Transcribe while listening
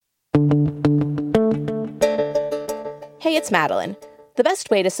Hey, it's Madeline. The best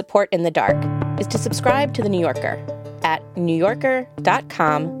way to support In the Dark is to subscribe to The New Yorker at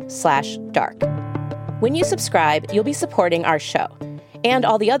newyorker.com/dark. When you subscribe, you'll be supporting our show and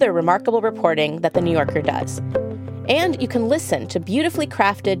all the other remarkable reporting that The New Yorker does. And you can listen to beautifully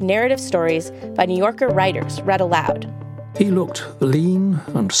crafted narrative stories by New Yorker writers read aloud. He looked lean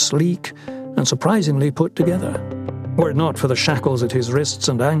and sleek and surprisingly put together. Were it not for the shackles at his wrists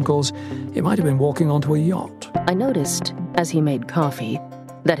and ankles, he might have been walking onto a yacht. I noticed, as he made coffee,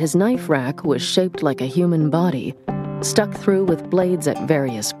 that his knife rack was shaped like a human body, stuck through with blades at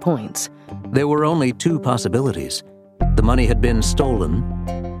various points. There were only two possibilities. The money had been stolen,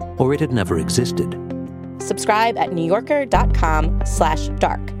 or it had never existed. Subscribe at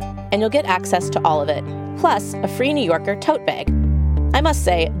newyorker.com/dark, and you'll get access to all of it, plus a free New Yorker tote bag. I must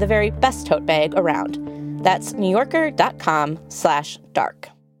say, the very best tote bag around. That's newyorker.com/dark.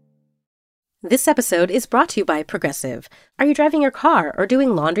 This episode is brought to you by Progressive. Are you driving your car or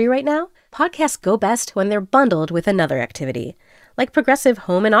doing laundry right now? Podcasts go best when they're bundled with another activity. Like Progressive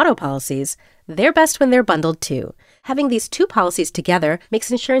home and auto policies, they're best when they're bundled too. Having these two policies together makes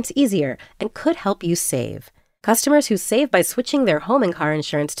insurance easier and could help you save. Customers who save by switching their home and car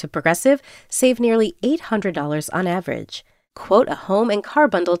insurance to Progressive save nearly $800 on average. Quote a home and car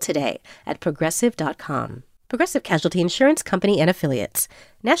bundle today at Progressive.com. Progressive Casualty Insurance Company and Affiliates.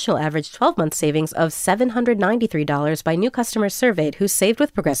 National average 12-month savings of $793 by new customers surveyed who saved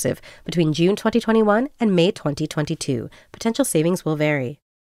with Progressive between June 2021 and May 2022. Potential savings will vary.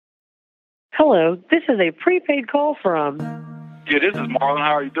 Hello, this is a prepaid call from... Yeah, this is Marlon.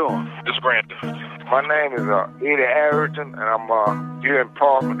 How are you doing? This is Brandon. My name is Eddie Averton, and I'm here in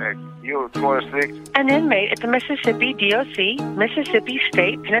Parchman at Unit 26. An inmate at the Mississippi DOC, Mississippi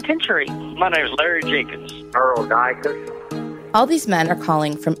State Penitentiary. My name is Larry Jenkins. Earl Dykers. All these men are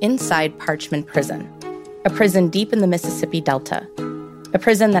calling from inside Parchman Prison, a prison deep in the Mississippi Delta, a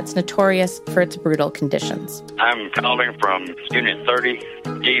prison that's notorious for its brutal conditions. I'm calling from Unit 30,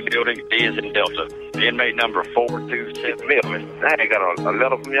 G Building, D is in Delta. Inmate number 427. I ain't got a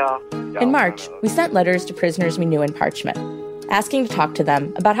letter from y'all. In March, we sent letters to prisoners we knew in Parchman, asking to talk to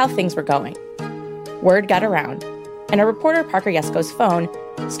them about how things were going. Word got around, and our reporter Parker Yesko's phone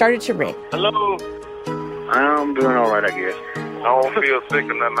started to ring. Hello? I'm doing all right, I guess. I don't feel sick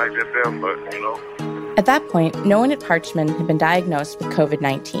or nothing like that there, but, At that point, no one at Parchman had been diagnosed with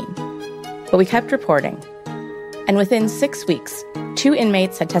COVID-19. But we kept reporting. And within 6 weeks, 2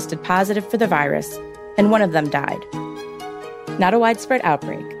 inmates had tested positive for the virus, and one of them died. Not a widespread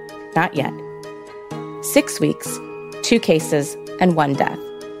outbreak, not yet. 6 weeks, 2 cases, and 1 death.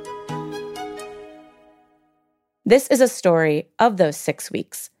 This is a story of those 6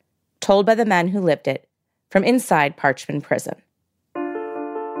 weeks, told by the men who lived it from inside Parchman Prison.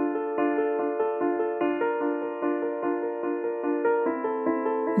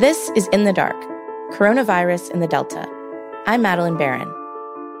 This is In the Dark, Coronavirus in the Delta. I'm Madeline Barron.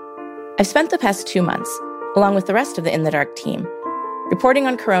 I've spent the past 2 months, along with the rest of the In the Dark team, reporting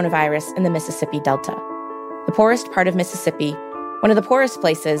on coronavirus in the Mississippi Delta, the poorest part of Mississippi, one of the poorest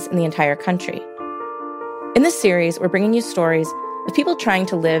places in the entire country. In this series, we're bringing you stories of people trying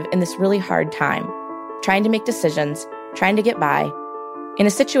to live in this really hard time, trying to make decisions, trying to get by, in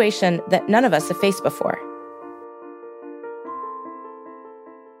a situation that none of us have faced before.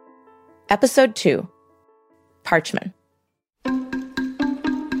 Episode 2, Parchman.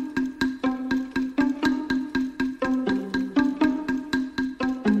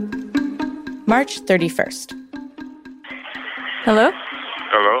 March 31st. Hello?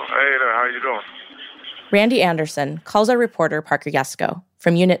 Hello. Hey there, how you doing? Randy Anderson calls our reporter Parker Yesko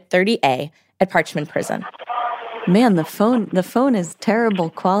from Unit 30A at Parchman Prison. Man, the phone is terrible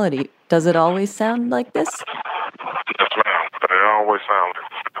quality. Does it always sound like this? Yes, ma'am. It always sounds like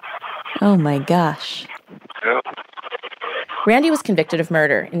this. Oh my gosh. Yeah. Randy was convicted of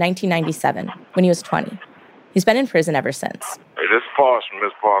murder in 1997 when he was 20. He's been in prison ever since. Hey, this is Parchman,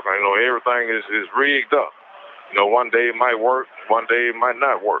 Miss Parker. Everything is rigged up. One day it might work, one day it might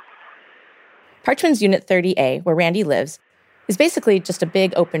not work. Parchman's Unit 30A, where Randy lives, is basically just a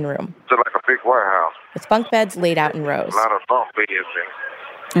big open room. It's like a big warehouse. With bunk beds laid out in rows. A lot of bunk beds in it.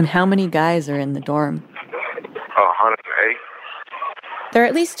 And how many guys are in the dorm? 108. There are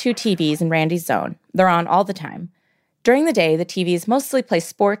at least 2 TVs in Randy's zone. They're on all the time. During the day, the TVs mostly play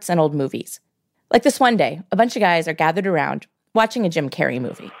sports and old movies. Like this one day, a bunch of guys are gathered around watching a Jim Carrey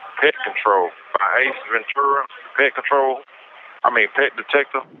movie. Pet Control by Ace Ventura. Pet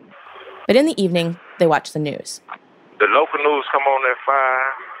Detective. But in the evening, they watch the news. The local news come on at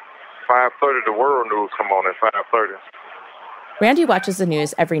 5:30. The world news come on at 5:30. Randy watches the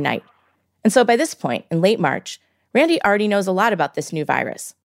news every night, And so by this point, in late March, Randy already knows a lot about this new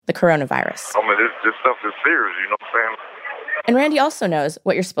virus, the coronavirus. I mean, this stuff is serious, you know what I'm saying? And Randy also knows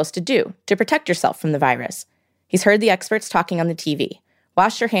what you're supposed to do to protect yourself from the virus. He's heard the experts talking on the TV.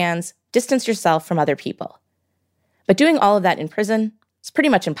 Wash your hands, distance yourself from other people. But doing all of that in prison is pretty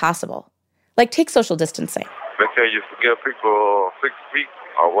much impossible. Like, take social distancing. They tell you to give people 6 feet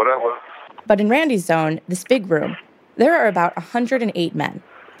or whatever. But in Randy's zone, this big room, there are about 108 men.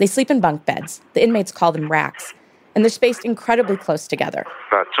 They sleep in bunk beds. The inmates call them racks. And they're spaced incredibly close together.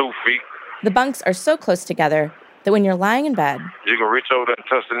 About 2 feet. The bunks are so close together that when you're lying in bed, you can reach over there and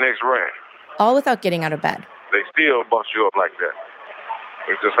touch the next rack. All without getting out of bed. They still bust you up like that.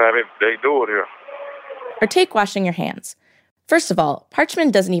 We just have it, they do it here. Or take washing your hands. First of all,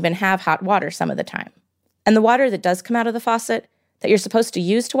 Parchman doesn't even have hot water some of the time. And the water that does come out of the faucet that you're supposed to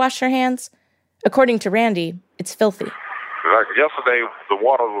use to wash your hands, according to Randy, it's filthy. Like yesterday, the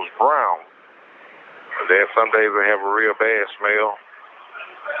water was brown. And then some days they have a real bad smell.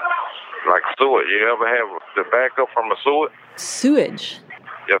 Like sewage. You ever have the backup from a sewage? Sewage?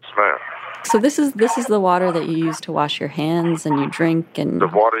 Yes, ma'am. So this is the water that you use to wash your hands and you drink and... The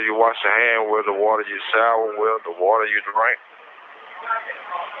water you wash your hand with, the water you shower with, the water you drink.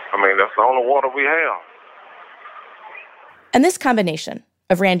 I mean, that's the only water we have. And this combination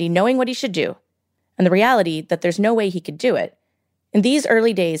of Randy knowing what he should do and the reality that there's no way he could do it, in these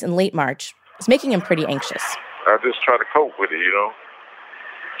early days in late March, is making him pretty anxious. I just try to cope with it, you know.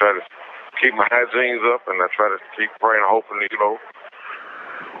 Try to keep my hygienes up, and I try to keep praying, hoping, you know.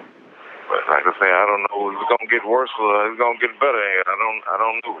 But like I say, I don't know if it's going to get worse or it's going to get better. I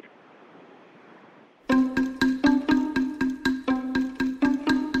don't know.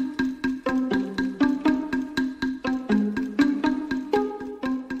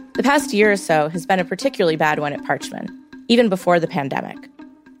 The past year or so has been a particularly bad one at Parchman, even before the pandemic.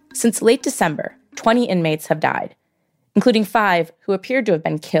 Since late December, 20 inmates have died, including 5 who appeared to have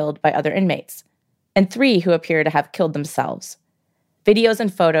been killed by other inmates, and 3 who appear to have killed themselves. Videos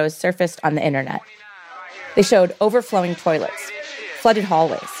and photos surfaced on the internet. They showed overflowing toilets, flooded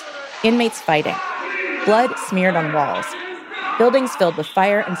hallways, inmates fighting, blood smeared on walls, buildings filled with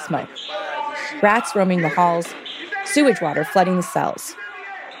fire and smoke, rats roaming the halls, sewage water flooding the cells.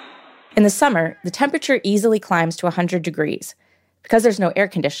 In the summer, the temperature easily climbs to 100 degrees because there's no air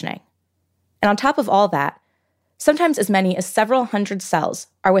conditioning. And on top of all that, sometimes as many as several hundred cells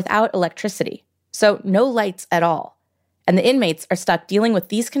are without electricity, so no lights at all. And the inmates are stuck dealing with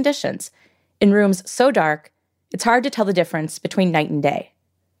these conditions in rooms so dark, it's hard to tell the difference between night and day.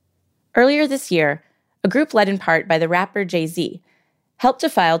 Earlier this year, a group led in part by the rapper Jay-Z helped to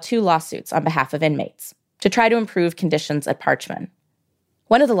file 2 lawsuits on behalf of inmates to try to improve conditions at Parchman.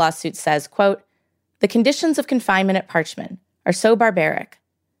 One of the lawsuits says, quote, "The conditions of confinement at Parchman are so barbaric,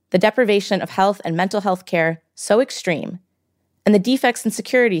 the deprivation of health and mental health care so extreme, and the defects in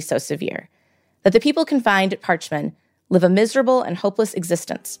security so severe, that the people confined at Parchman live a miserable and hopeless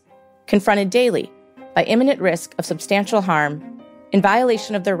existence, confronted daily by imminent risk of substantial harm in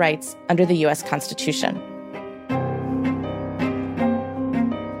violation of their rights under the U.S. Constitution."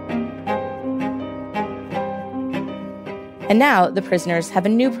 And now the prisoners have a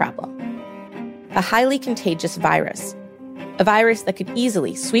new problem: a highly contagious virus. A virus that could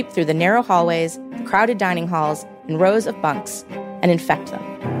easily sweep through the narrow hallways, the crowded dining halls, and rows of bunks and infect them.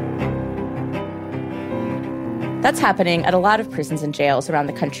 That's happening at a lot of prisons and jails around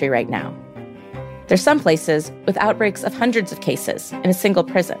the country right now. There's some places with outbreaks of hundreds of cases in a single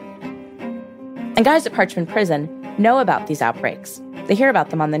prison. And guys at Parchman Prison know about these outbreaks. They hear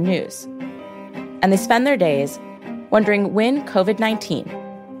about them on the news. And they spend their days wondering when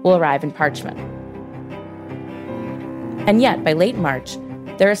COVID-19 will arrive in Parchman. And yet, by late March,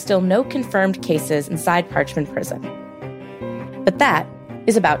 there are still no confirmed cases inside Parchman Prison. But that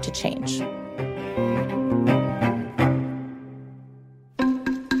is about to change.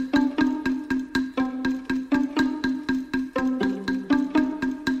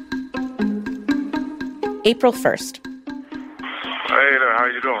 April 1st. Hey there, how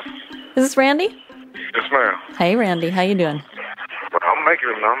you doing? Is this Randy? Yes, ma'am. Hey, Randy. How you doing? I'm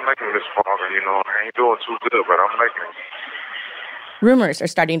making this Parker, you know. I ain't doing too good, but I'm making it. Rumors are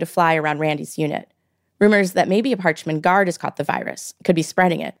starting to fly around Randy's unit. Rumors that maybe a Parchman guard has caught the virus, could be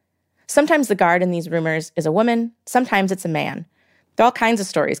spreading it. Sometimes the guard in these rumors is a woman, sometimes it's a man. There are all kinds of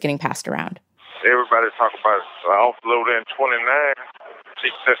stories getting passed around. Everybody's talking about offloading in 29. She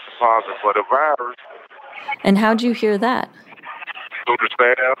tested positive for the virus. And how'd you hear that? Through the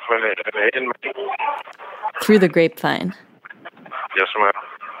staff and the inmates. Through the grapevine. Yes, ma'am.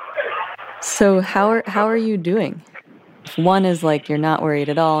 So how are you doing? If 1 is like you're not worried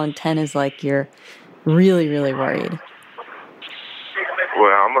at all and 10 is like you're really, really worried?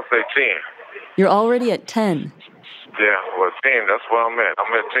 Well, I'm going to say 10. You're already at 10. Yeah, well, 10, that's where I'm at.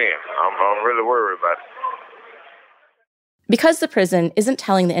 I'm at 10. I'm really worried about it. Because the prison isn't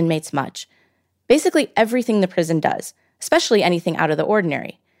telling the inmates much, basically everything the prison does, especially anything out of the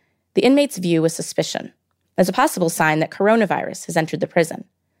ordinary, the inmates view with suspicion, as a possible sign that coronavirus has entered the prison.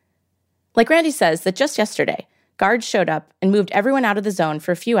 Like Randy says that just yesterday, guards showed up and moved everyone out of the zone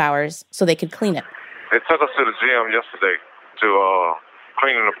for a few hours so they could clean it. They took us to the gym yesterday to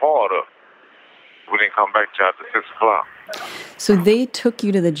cleaning the part up. We didn't come back till after 6 o'clock. So they took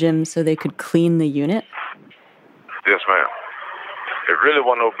you to the gym so they could clean the unit? Yes, ma'am. It really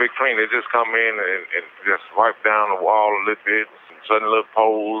wasn't no big clean. They just come in and just wipe down the wall a little bit, certain little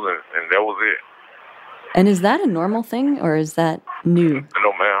poles, and that was it. And is that a normal thing, or is that new?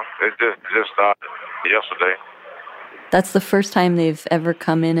 No, ma'am. It just started yesterday. That's the first time they've ever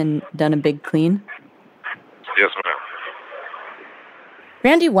come in and done a big clean? Yes, ma'am.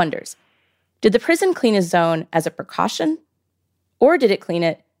 Randy wonders, did the prison clean his zone as a precaution? Or did it clean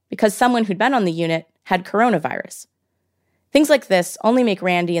it because someone who'd been on the unit had coronavirus? Things like this only make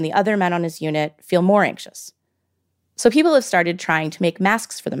Randy and the other men on his unit feel more anxious. So people have started trying to make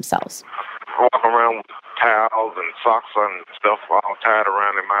masks for themselves. Walk around with towels and socks and stuff all tied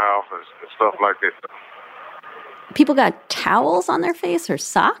around their mouth and stuff like that. People got towels on their face or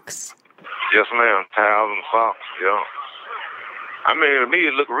socks? Yes, ma'am. Towels and socks, yeah. I mean, to me,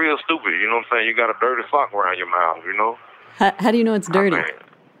 it looked real stupid. You know what I'm saying? You got a dirty sock around your mouth, you know? How do you know it's dirty? I mean,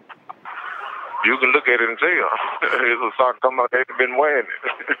 you can look at it and tell. It's a sock talking about they've been wearing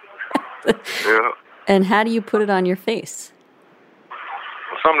it. Yeah. And how do you put it on your face?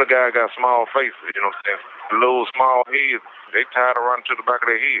 Some of the guys got small faces, you know what I'm saying? Little small heads, they tied around to the back of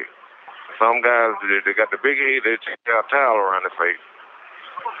their head. Some guys, they got the big head, they got a towel around their face.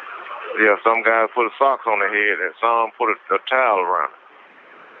 Yeah, some guys put socks on their head and some put a towel around it.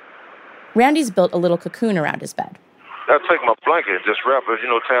 Randy's built a little cocoon around his bed. I take my blanket, just wrap it,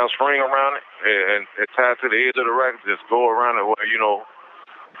 tie a string around it, and tie it to the edge of the rack, just go around it where,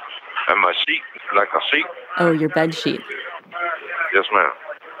 and my sheet, like a sheet. Oh, your bed sheet. Yes, ma'am.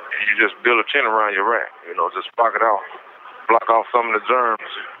 You just build a tent around your rack, just block it off. Block off some of the germs.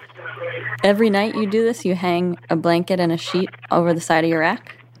 Every night you do this? You hang a blanket and a sheet over the side of your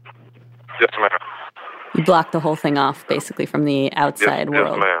rack? Yes, ma'am. You block the whole thing off, basically, from the outside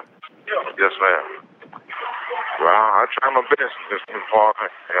world. Yes, ma'am. Yes, ma'am. Well, I try my best, Mr. Parchman.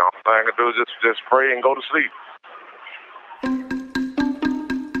 All I can do is just pray and go to sleep.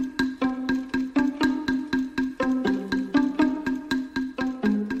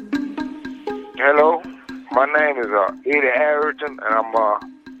 Hello, my name is Eddie Arrington, and I'm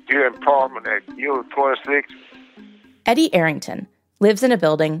here in Parchman at Unit 26. Eddie Arrington lives in a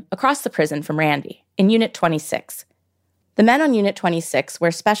building across the prison from Randy, in Unit 26. The men on Unit 26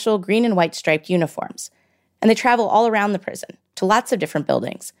 wear special green and white striped uniforms, and they travel all around the prison to lots of different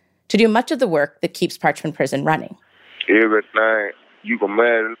buildings to do much of the work that keeps Parchman Prison running. Everything you can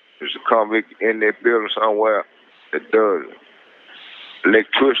imagine is a convict in that building somewhere that does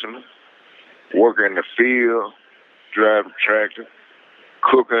electrician, working in the field, driving tractor,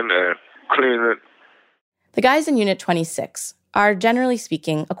 cooking and cleaning. The guys in Unit 26 are, generally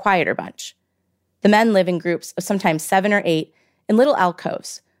speaking, a quieter bunch. The men live in groups of sometimes 7 or 8 in little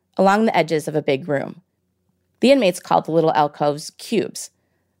alcoves along the edges of a big room. The inmates call the little alcoves cubes.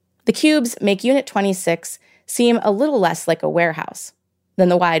 The cubes make Unit 26 seem a little less like a warehouse than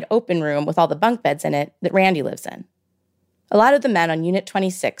the wide open room with all the bunk beds in it that Randy lives in. A lot of the men on Unit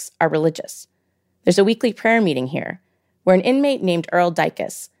 26 are religious. There's a weekly prayer meeting here where an inmate named Earl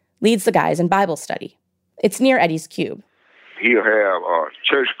Dykes leads the guys in Bible study. It's near Eddie's cube. He'll have a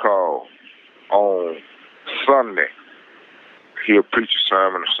church call on Sunday. He'll preach a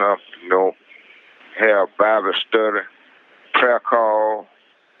sermon or something, have Bible study, prayer call.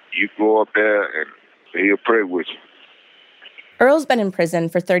 You go up there and he'll pray with you. Earl's been in prison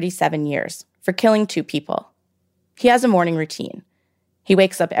for 37 years for killing 2 people. He has a morning routine. He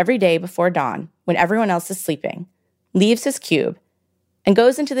wakes up every day before dawn when everyone else is sleeping, leaves his cube, and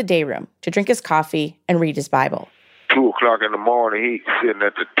goes into the day room to drink his coffee and read his Bible. 2 o'clock in the morning, he's sitting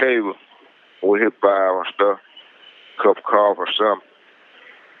at the table with his Bible and stuff, cup of coffee or something.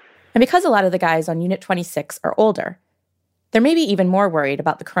 And because a lot of the guys on Unit 26 are older, they're maybe even more worried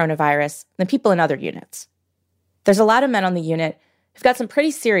about the coronavirus than people in other units. There's a lot of men on the unit who've got some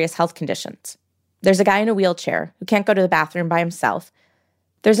pretty serious health conditions. There's a guy in a wheelchair who can't go to the bathroom by himself.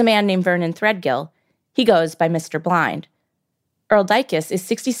 There's a man named Vernon Threadgill. He goes by Mr. Blind. Earl Dykes is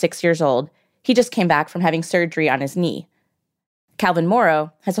 66 years old. He just came back from having surgery on his knee. Calvin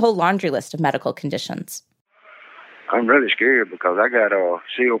Morrow has a whole laundry list of medical conditions. I'm really scared because I got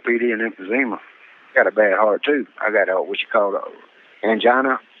COPD and emphysema. I got a bad heart, too. I got what you call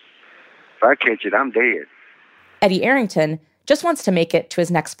angina. If I catch it, I'm dead. Eddie Arrington just wants to make it to his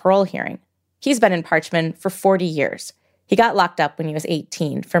next parole hearing. He's been in Parchman for 40 years. He got locked up when he was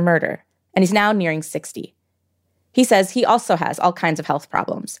 18 for murder, and he's now nearing 60. He says he also has all kinds of health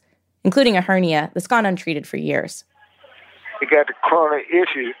problems, including a hernia that's gone untreated for years. I got the chronic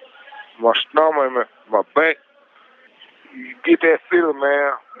issue, my stomach, my back. You get that feeling,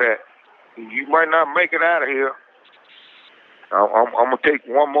 man, that you might not make it out of here. I'm gonna take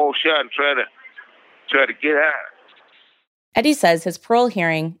one more shot and try to get out. Eddie says his parole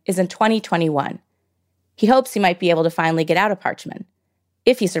hearing is in 2021. He hopes he might be able to finally get out of Parchman,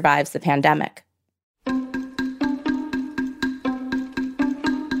 if he survives the pandemic.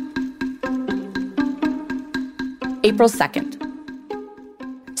 April 2nd.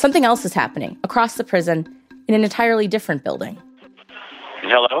 Something else is happening across the prison in an entirely different building.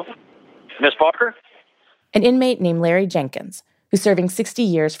 Hello? Miss Parker? An inmate named Larry Jenkins, who's serving 60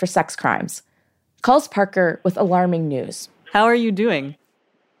 years for sex crimes, calls Parker with alarming news. How are you doing?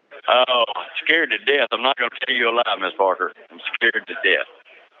 Oh, scared to death. I'm not going to tell you a lie, Miss Parker. I'm scared to death.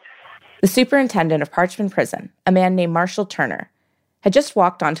 The superintendent of Parchman Prison, a man named Marshall Turner, had just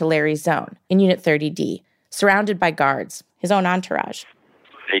walked onto Larry's zone in Unit 30D, surrounded by guards, his own entourage.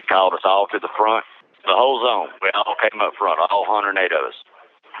 He called us all to the front, the whole zone. We all came up front, all 108 of us.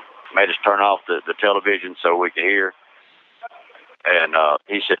 Made us turn off the television so we could hear. And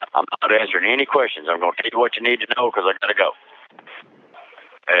he said, I'm not answering any questions. I'm going to tell you what you need to know because I got to go.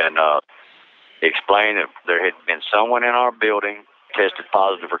 And he explained that there had been someone in our building tested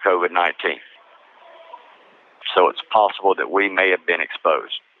positive for COVID-19. So it's possible that we may have been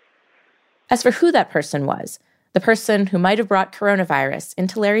exposed. As for who that person was, the person who might have brought coronavirus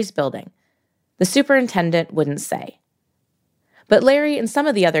into Larry's building, the superintendent wouldn't say. But Larry and some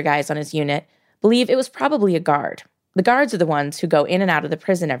of the other guys on his unit believe it was probably a guard. The guards are the ones who go in and out of the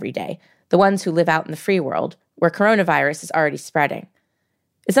prison every day, the ones who live out in the free world, where coronavirus is already spreading.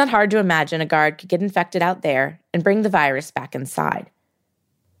 It's not hard to imagine a guard could get infected out there and bring the virus back inside.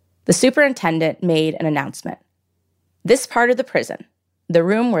 The superintendent made an announcement. This part of the prison, the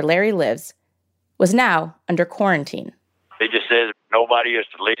room where Larry lives, was now under quarantine. He just says nobody is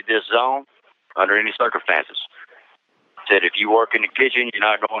to leave this zone under any circumstances. Said if you work in the kitchen, you're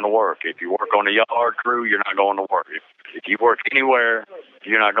not going to work. If you work on the yard crew, you're not going to work. If you work anywhere,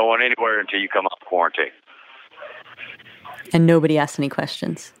 you're not going anywhere until you come off quarantine. And nobody asked any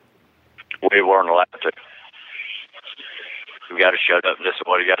questions. We weren't allowed to. We got to shut up and listen to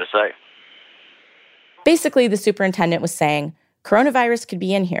what you got to say. Basically, the superintendent was saying coronavirus could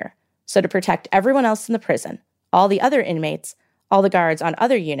be in here, so to protect everyone else in the prison, all the other inmates, all the guards on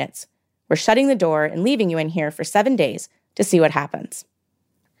other units, we're shutting the door and leaving you in here for 7 days to see what happens.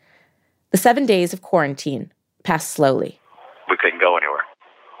 The 7 days of quarantine passed slowly. We couldn't go anywhere.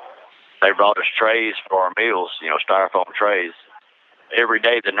 They brought us trays for our meals, styrofoam trays. Every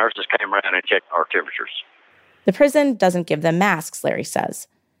day the nurses came around and checked our temperatures. The prison doesn't give them masks, Larry says.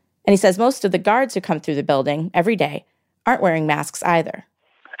 And he says most of the guards who come through the building every day aren't wearing masks either.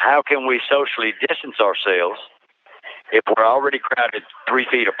 How can we socially distance ourselves if we're already crowded 3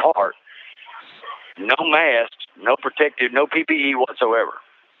 feet apart? No masks, no protective, no PPE whatsoever.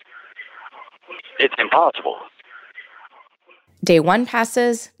 It's impossible. Day 1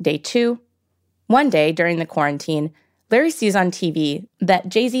 passes, day 2. One day during the quarantine, Larry sees on TV that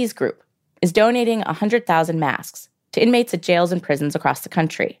Jay-Z's group is donating 100,000 masks to inmates at jails and prisons across the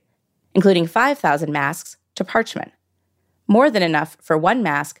country, including 5,000 masks to Parchman. More than enough for one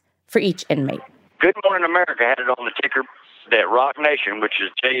mask for each inmate. Good Morning America had it on the ticker that Rock Nation, which is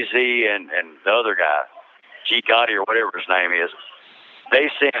Jay-Z and the other guy, G. Gotti or whatever his name is,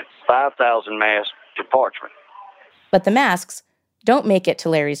 they sent 5,000 masks to Parchman. But the masks don't make it to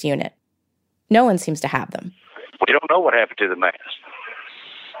Larry's unit. No one seems to have them. We don't know what happened to the masks.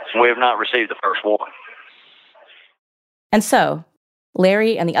 We have not received the first one. And so,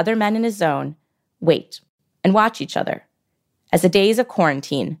 Larry and the other men in his zone wait and watch each other as the days of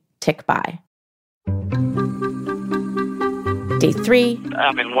quarantine tick by. Day 3.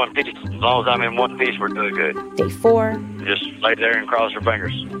 I'm in one piece. As long as I'm in one piece, we're doing good. Day 4. Just lay there and cross your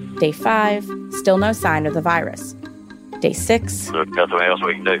fingers. Day 5. Still no sign of the virus. Day 6. There's nothing else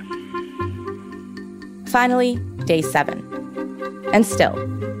we can do. Finally, day 7. And still,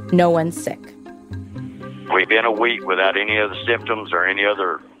 no one's sick. We've been a week without any other symptoms or any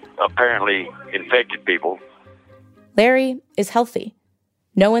other apparently infected people. Larry is healthy.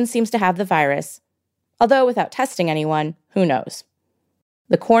 No one seems to have the virus. Although without testing anyone, who knows?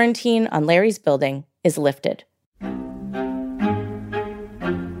 The quarantine on Larry's building is lifted.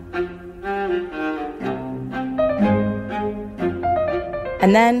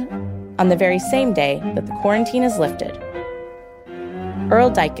 And then, on the very same day that the quarantine is lifted,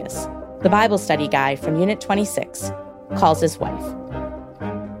 Earl Dicus, the Bible study guy from Unit 26, calls his wife.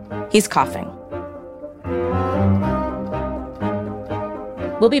 He's coughing.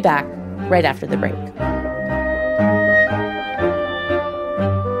 We'll be back right after the break.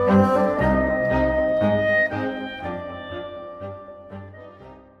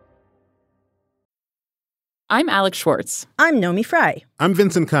 I'm Alex Schwartz. I'm Nomi Fry. I'm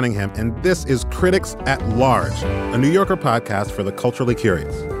Vincent Cunningham, and this is Critics at Large, a New Yorker podcast for the culturally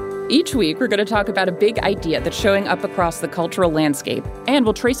curious. Each week, we're going to talk about a big idea that's showing up across the cultural landscape, and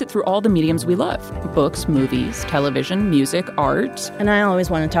we'll trace it through all the mediums we love: books, movies, television, music, art. And I always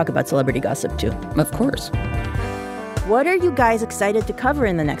want to talk about celebrity gossip, too. Of course. What are you guys excited to cover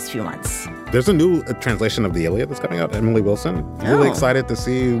in the next few months? There's a new translation of the Iliad that's coming out, Emily Wilson. Really excited to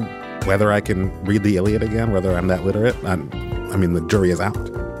see whether I can read the Iliad again, whether I'm that literate. I mean, the jury is out.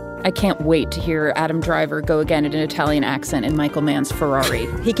 I can't wait to hear Adam Driver go again in an Italian accent in Michael Mann's Ferrari.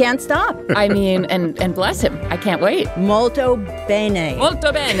 He can't stop. I mean, and bless him. I can't wait. Molto bene.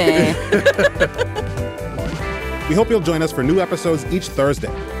 Molto bene. We hope you'll join us for new episodes each Thursday.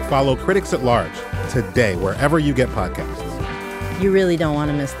 Follow Critics at Large today, wherever you get podcasts. You really don't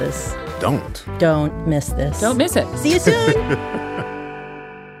want to miss this. Don't miss this. Don't miss it. See you soon.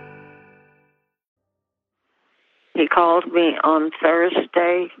 He called me on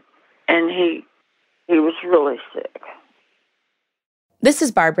Thursday, and he was really sick. This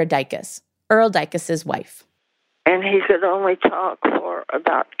is Barbara Dicus, Earl Dicus's wife. And he could only talk for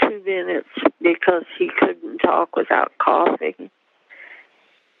about 2 minutes because he couldn't talk without coughing.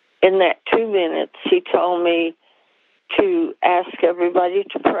 In that 2 minutes, he told me to ask everybody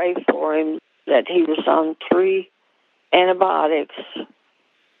to pray for him, that he was on 3 antibiotics,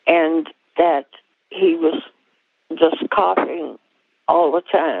 and that he was just coughing all the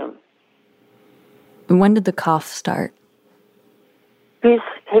time. When did the cough start? He's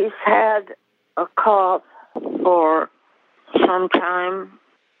had a cough for some time.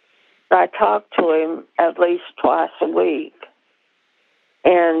 I talk to him at least twice a week,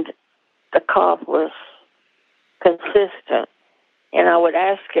 and the cough was consistent, and I would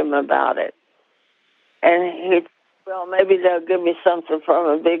ask him about it, and he'd, well, maybe they'll give me something from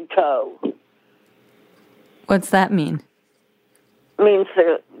a big toe. What's that mean? It means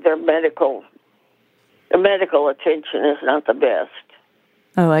their medical attention is not the best.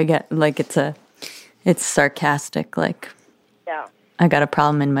 Oh, I get, like, it's sarcastic, like, yeah, I got a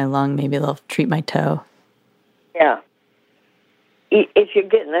problem in my lung, maybe they'll treat my toe. Yeah. If you're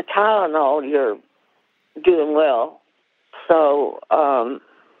getting a Tylenol, you're doing well. So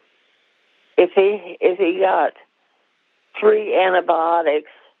if he got 3 antibiotics,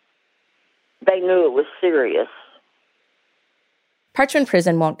 they knew it was serious. Parchman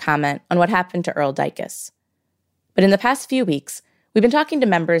Prison won't comment on what happened to Earl Dicus. But in the past few weeks, we've been talking to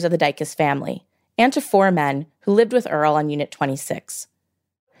members of the Dicus family and to 4 men who lived with Earl on Unit 26.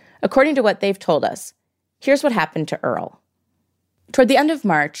 According to what they've told us, here's what happened to Earl. Toward the end of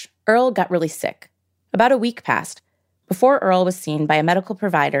March, Earl got really sick. About a week passed before Earl was seen by a medical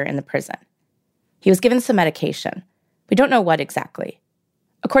provider in the prison. He was given some medication. We don't know what exactly.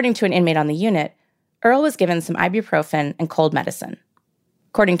 According to an inmate on the unit, Earl was given some ibuprofen and cold medicine.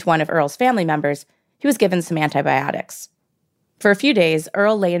 According to one of Earl's family members, he was given some antibiotics. For a few days,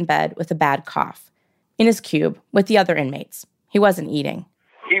 Earl lay in bed with a bad cough, in his cube with the other inmates. He wasn't eating.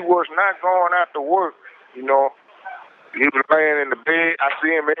 He was not going out to work, you know. He was laying in the bed. I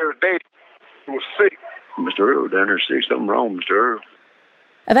see him every day. He was sick. Mr. Earl, down there, see something wrong, Mr. Earl.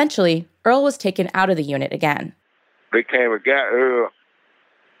 Eventually, Earl was taken out of the unit again. They came and got Earl,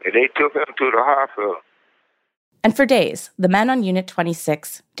 and they took him to the hospital. And for days, the men on Unit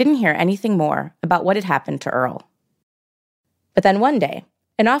 26 didn't hear anything more about what had happened to Earl. But then one day,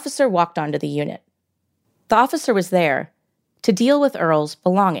 an officer walked onto the unit. The officer was there to deal with Earl's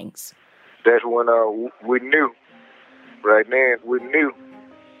belongings. That's when we knew. Right then, we knew.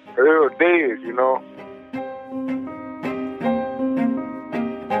 Earl dead, you know.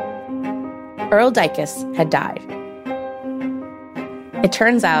 Earl Dicus had died. It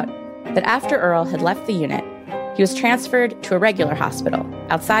turns out that after Earl had left the unit, he was transferred to a regular hospital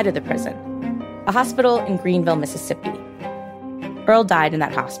outside of the prison, a hospital in Greenville, Mississippi. Earl died in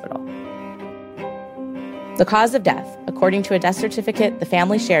that hospital. The cause of death, according to a death certificate the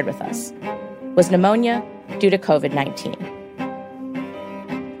family shared with us, was pneumonia due to COVID-19.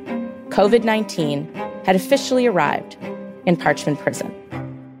 COVID-19 had officially arrived in Parchman Prison.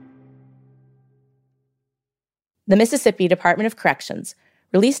 the Mississippi Department of Corrections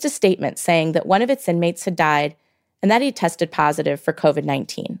released a statement saying that one of its inmates had died and that he tested positive for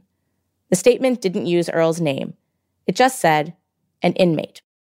COVID-19. The statement didn't use Earl's name. It just said, an inmate.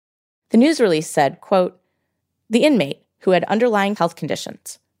 The news release said, quote, the inmate, who had underlying health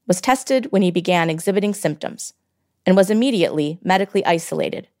conditions, was tested when he began exhibiting symptoms and was immediately medically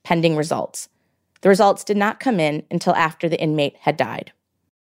isolated pending results. The results did not come in until after the inmate had died.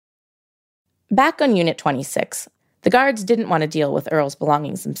 Back on Unit 26, the guards didn't want to deal with Earl's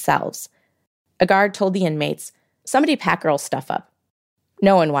belongings themselves. A guard told the inmates, somebody pack Earl's stuff up.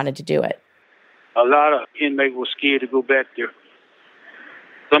 No one wanted to do it. A lot of inmates were scared to go back there.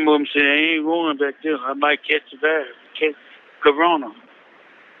 Some of them said, I ain't going back there. I might catch the virus, catch corona.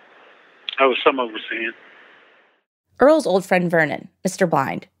 That was some of them saying. Earl's old friend Vernon, Mr.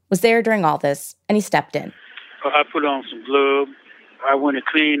 Blind, was there during all this, and he stepped in. I put on some gloves. I went and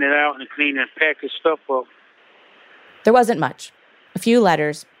cleaned it out and cleaned and packed his stuff up. There wasn't much. A few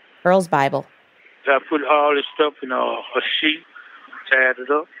letters, Earl's Bible. I put all this stuff in a sheet, tied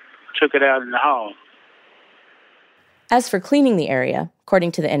it up, took it out in the hall. As for cleaning the area,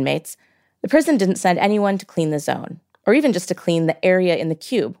 according to the inmates, the prison didn't send anyone to clean the zone, or even just to clean the area in the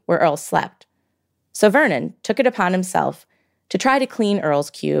cube where Earl slept. So Vernon took it upon himself to try to clean Earl's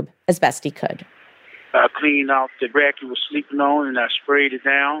cube as best he could. I cleaned out the rack he was sleeping on, and I sprayed it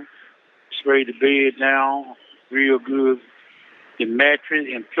down, sprayed the bed down real good. The mattress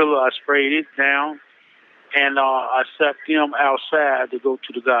and pillow, I sprayed it down, and I set them outside to go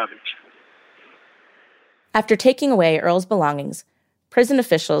to the garbage. After taking away Earl's belongings, prison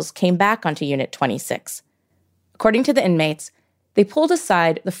officials came back onto Unit 26. According to the inmates, they pulled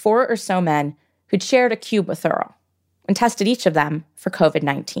aside the 4 or so men who'd shared a cube with Earl and tested each of them for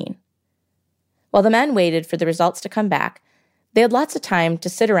COVID-19. While the men waited for the results to come back, they had lots of time to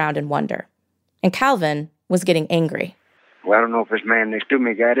sit around and wonder. And Calvin was getting angry. Well, I don't know if this man next to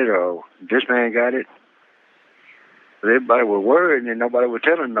me got it or this man got it. But everybody was worried and nobody was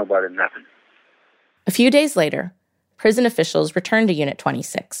telling nobody nothing. A few days later, prison officials returned to Unit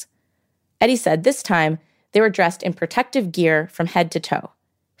 26. Eddie said this time they were dressed in protective gear from head to toe.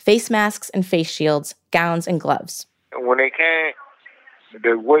 Face masks and face shields, gowns and gloves. And when they came,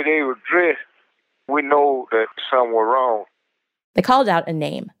 the way they were dressed, we know that something was wrong. They called out a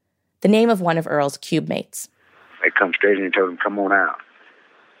name, the name of one of Earl's cube mates. They come straight in and told him, come on out.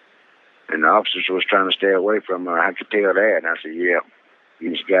 And the officers was trying to stay away from her. I could tell that. And I said, yeah,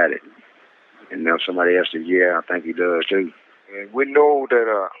 he's got it. And then somebody else said, yeah, I think he does too. And we know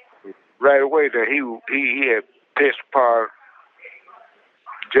that right away that he had tested part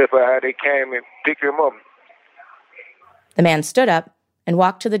just by how they came and picked him up. The man stood up and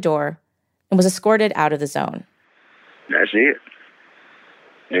walked to the door and was escorted out of the zone. That's it.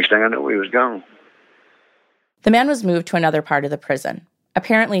 Next thing I knew, he was gone. The man was moved to another part of the prison,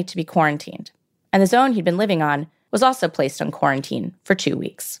 apparently to be quarantined, and the zone he'd been living on was also placed on quarantine for 2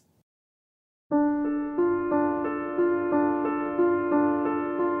 weeks.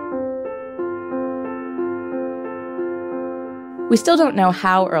 We still don't know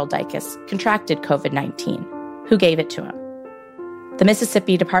how Earl Dicus contracted COVID-19, who gave it to him. The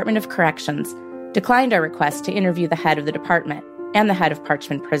Mississippi Department of Corrections declined our request to interview the head of the department and the head of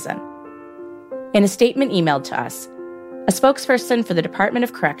Parchman Prison. In a statement emailed to us, a spokesperson for the Department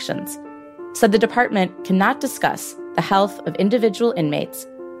of Corrections said the department cannot discuss the health of individual inmates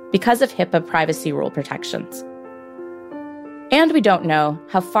because of HIPAA privacy rule protections. And we don't know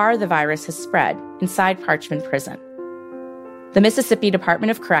how far the virus has spread inside Parchman Prison. The Mississippi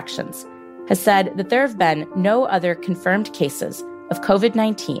Department of Corrections has said that there have been no other confirmed cases of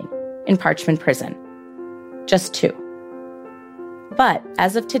COVID-19 in Parchman Prison. Just 2. But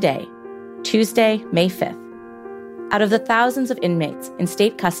as of today, Tuesday, May 5th, out of the thousands of inmates in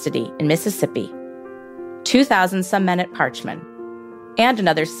state custody in Mississippi, 2,000 some men at Parchman, and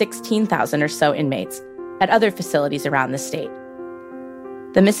another 16,000 or so inmates at other facilities around the state.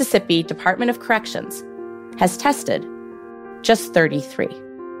 The Mississippi Department of Corrections has tested just 33.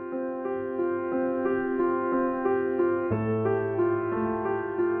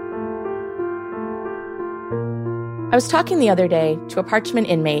 I was talking the other day to a Parchman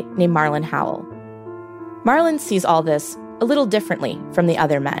inmate named Marlon Howell. Marlon sees all this a little differently from the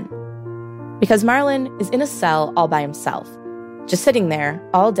other men, because Marlon is in a cell all by himself, just sitting there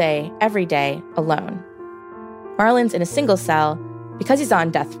all day, every day, alone. Marlon's in a single cell because he's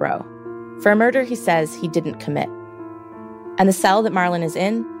on death row for a murder he says he didn't commit. And the cell that Marlon is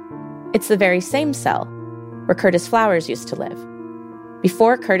in, it's the very same cell where Curtis Flowers used to live,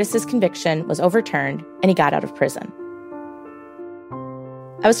 before Curtis's conviction was overturned and he got out of prison.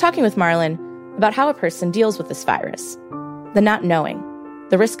 I was talking with Marlon about how a person deals with this virus, the not knowing,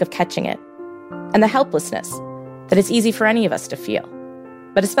 the risk of catching it, and the helplessness that it's easy for any of us to feel,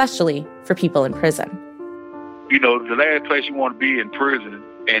 but especially for people in prison. You know, the last place you want to be in prison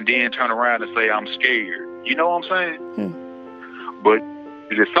and then turn around and say, I'm scared. You know what I'm saying? But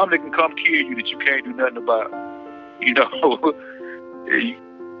there's something that can come kill you that you can't do nothing about. You know,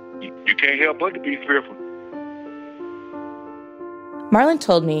 you can't help but to be fearful. Marlon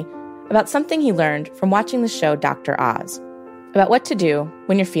told me about something he learned from watching the show Dr. Oz, about what to do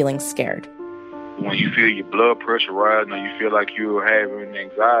when you're feeling scared. When you feel your blood pressure rising or you feel like you're having an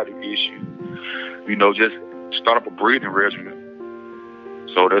anxiety issue, you know, just start up a breathing regimen.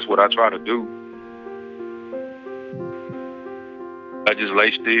 So that's what I try to do. I just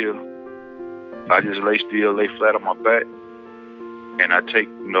lay still. Lay flat on my back. And I take,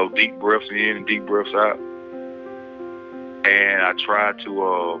 you know, deep breaths in and deep breaths out. And I try to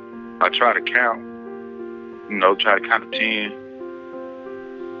count, you know, try to count to 10.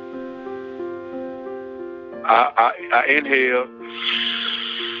 I inhale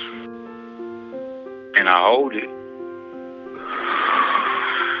and I hold it.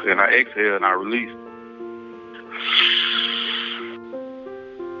 And I exhale and I release.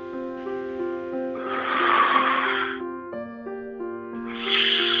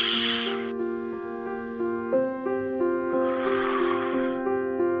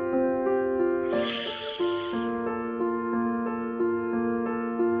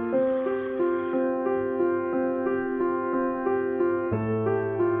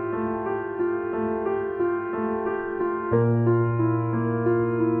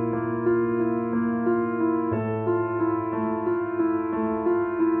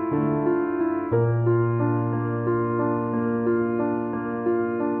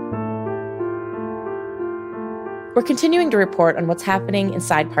 We're continuing to report on what's happening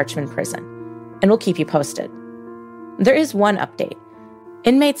inside Parchman Prison, and we'll keep you posted. There is one update.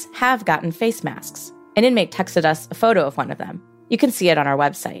 Inmates have gotten face masks. An inmate texted us a photo of one of them. You can see it on our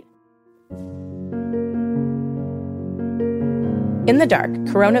website. In the Dark,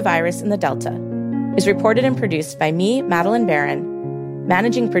 Coronavirus in the Delta is reported and produced by me, Madeline Barron,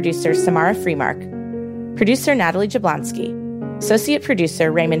 managing producer Samara Freemark, producer Natalie Jablonski, associate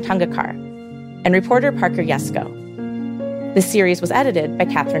producer Raymond Tungakar, and reporter Parker Yesko. This series was edited by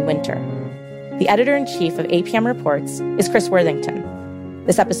Catherine Winter. The editor-in-chief of APM Reports is Chris Worthington.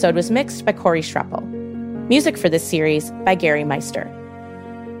 This episode was mixed by Corey Schreppel. Music for this series by Gary Meister.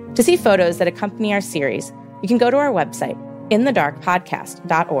 To see photos that accompany our series, you can go to our website,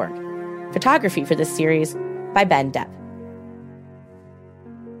 inthedarkpodcast.org. Photography for this series by Ben Depp.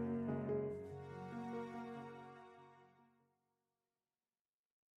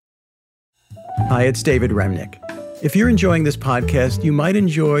 Hi, it's David Remnick. If you're enjoying this podcast, you might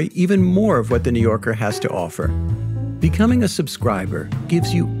enjoy even more of what The New Yorker has to offer. Becoming a subscriber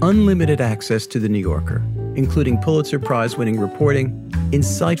gives you unlimited access to The New Yorker, including Pulitzer Prize-winning reporting,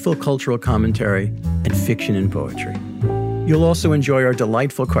 insightful cultural commentary, and fiction and poetry. You'll also enjoy our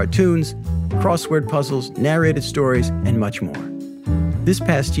delightful cartoons, crossword puzzles, narrated stories, and much more. This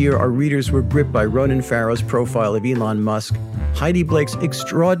past year, our readers were gripped by Ronan Farrow's profile of Elon Musk, Heidi Blake's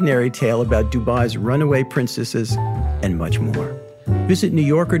extraordinary tale about Dubai's runaway princesses, and much more. Visit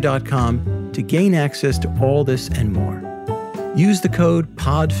NewYorker.com to gain access to all this and more. Use the code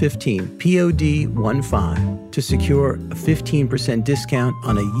POD15, POD15, to secure a 15% discount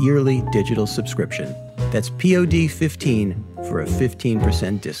on a yearly digital subscription. That's POD15 for a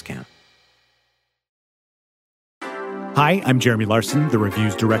 15% discount. Hi, I'm Jeremy Larson, the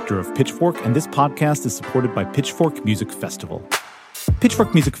reviews director of Pitchfork, and this podcast is supported by Pitchfork Music Festival.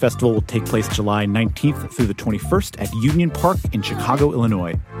 Pitchfork Music Festival will take place July 19th through the 21st at Union Park in Chicago,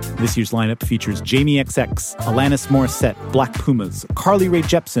 Illinois. This year's lineup features Jamie XX, Alanis Morissette, Black Pumas, Carly Rae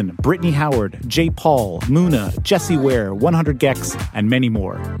Jepsen, Brittany Howard, J. Paul, Muna, Jessie Ware, 100 Gex, and many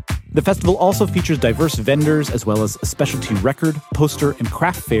more. The festival also features diverse vendors as well as specialty record, poster, and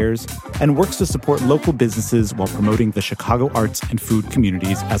craft fairs, and works to support local businesses while promoting the Chicago arts and food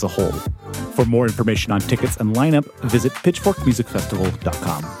communities as a whole. For more information on tickets and lineup, visit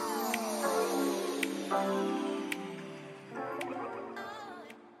pitchforkmusicfestival.com.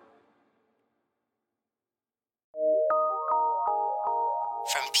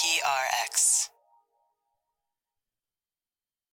 From PRX.